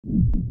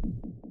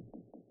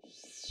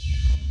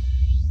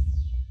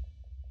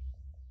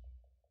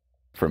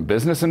From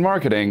business and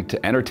marketing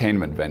to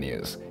entertainment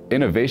venues,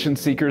 innovation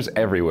seekers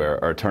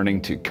everywhere are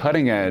turning to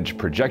cutting-edge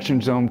projection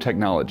dome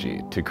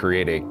technology to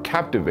create a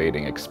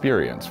captivating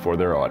experience for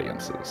their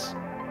audiences.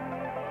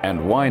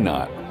 And why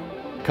not?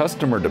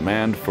 Customer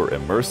demand for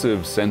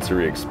immersive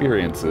sensory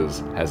experiences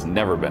has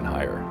never been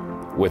higher.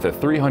 With a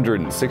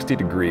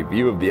 360-degree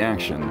view of the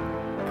action,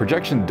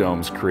 projection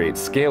domes create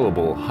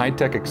scalable,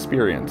 high-tech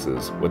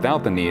experiences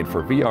without the need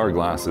for VR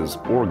glasses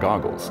or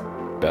goggles.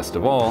 Best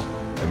of all,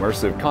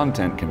 immersive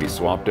content can be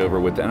swapped over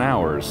within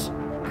hours,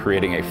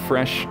 creating a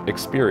fresh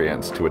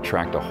experience to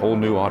attract a whole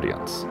new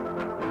audience.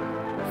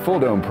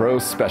 Fulldome.pro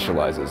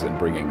specializes in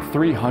bringing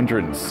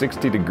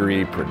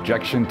 360-degree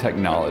projection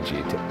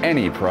technology to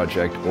any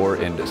project or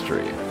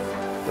industry.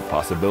 The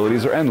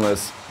possibilities are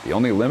endless. The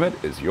only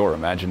limit is your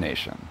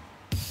imagination.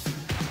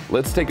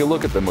 Let's take a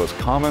look at the most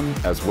common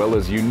as well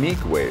as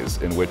unique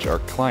ways in which our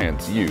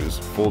clients use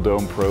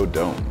Fulldome.pro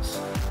domes.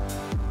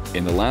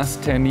 In the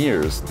last 10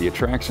 years, the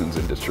attractions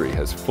industry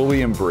has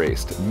fully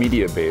embraced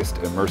media-based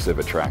immersive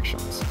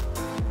attractions.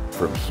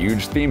 From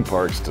huge theme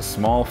parks to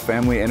small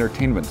family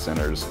entertainment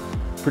centers,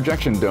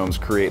 projection domes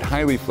create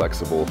highly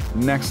flexible,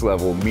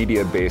 next-level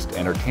media-based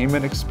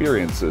entertainment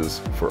experiences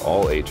for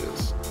all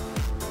ages.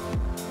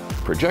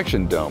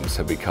 Projection domes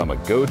have become a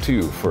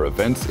go-to for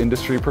events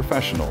industry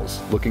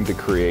professionals looking to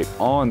create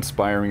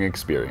awe-inspiring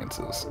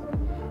experiences.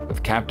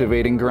 With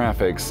captivating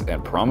graphics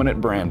and prominent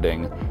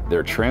branding,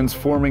 they're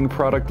transforming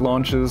product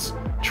launches,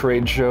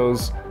 trade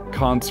shows,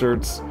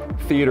 concerts,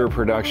 theater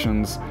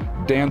productions,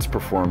 dance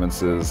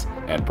performances,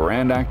 and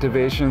brand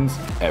activations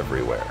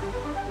everywhere.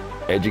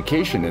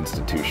 Education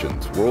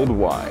institutions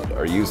worldwide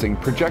are using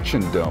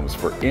projection domes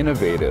for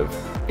innovative,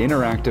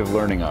 interactive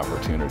learning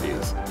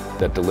opportunities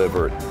that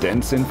deliver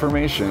dense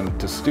information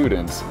to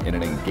students in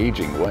an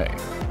engaging way.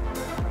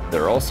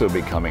 They're also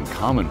becoming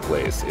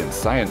commonplace in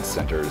science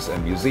centers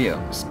and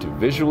museums to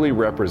visually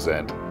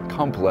represent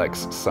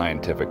complex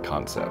scientific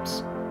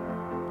concepts.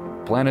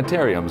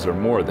 Planetariums are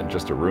more than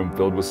just a room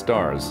filled with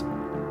stars.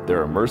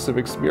 They're immersive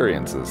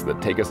experiences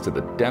that take us to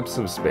the depths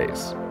of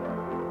space.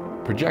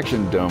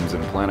 Projection domes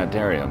and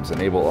planetariums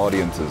enable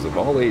audiences of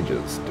all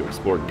ages to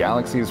explore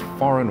galaxies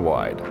far and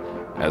wide,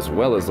 as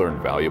well as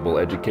learn valuable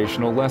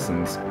educational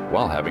lessons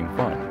while having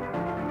fun.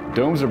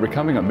 Domes are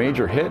becoming a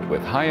major hit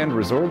with high-end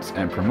resorts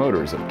and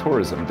promoters of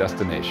tourism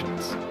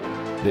destinations.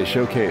 They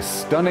showcase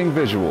stunning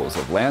visuals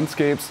of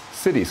landscapes,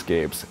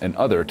 cityscapes, and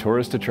other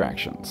tourist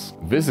attractions.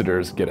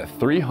 Visitors get a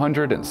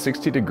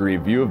 360-degree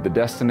view of the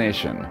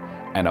destination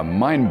and a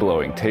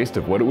mind-blowing taste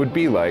of what it would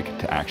be like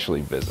to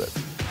actually visit.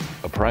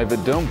 A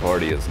private dome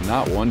party is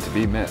not one to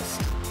be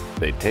missed.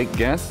 They take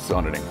guests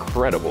on an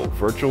incredible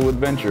virtual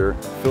adventure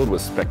filled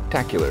with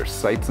spectacular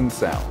sights and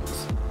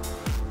sounds.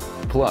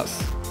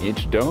 Plus,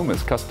 each dome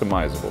is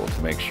customizable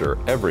to make sure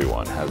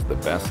everyone has the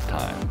best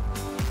time.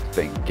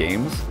 Think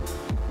games,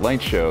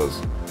 light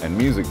shows, and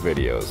music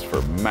videos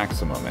for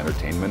maximum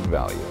entertainment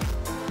value.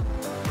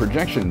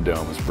 Projection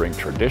domes bring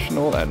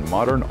traditional and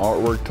modern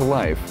artwork to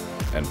life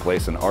and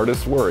place an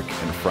artist's work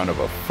in front of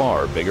a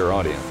far bigger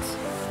audience.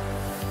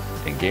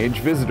 Engage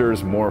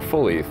visitors more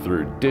fully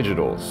through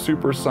digital,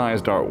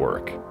 super-sized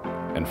artwork.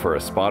 And for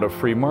a spot of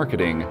free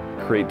marketing,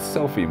 create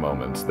selfie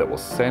moments that will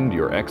send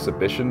your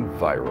exhibition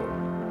viral.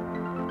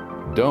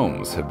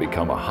 Domes have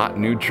become a hot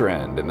new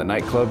trend in the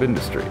nightclub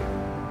industry.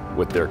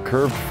 With their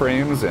curved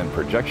frames and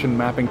projection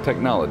mapping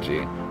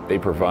technology, they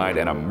provide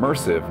an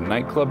immersive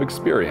nightclub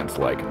experience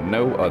like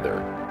no other.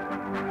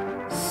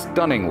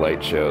 Stunning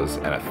light shows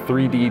and a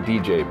 3D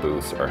DJ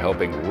booth are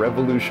helping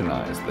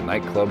revolutionize the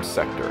nightclub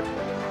sector.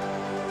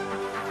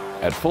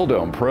 At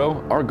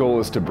Fulldome.pro, our goal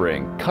is to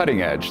bring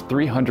cutting-edge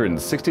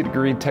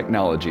 360-degree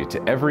technology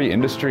to every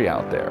industry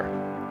out there.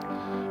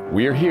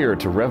 We are here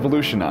to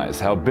revolutionize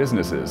how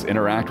businesses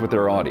interact with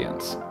their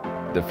audience.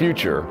 The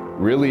future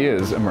really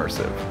is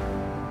immersive.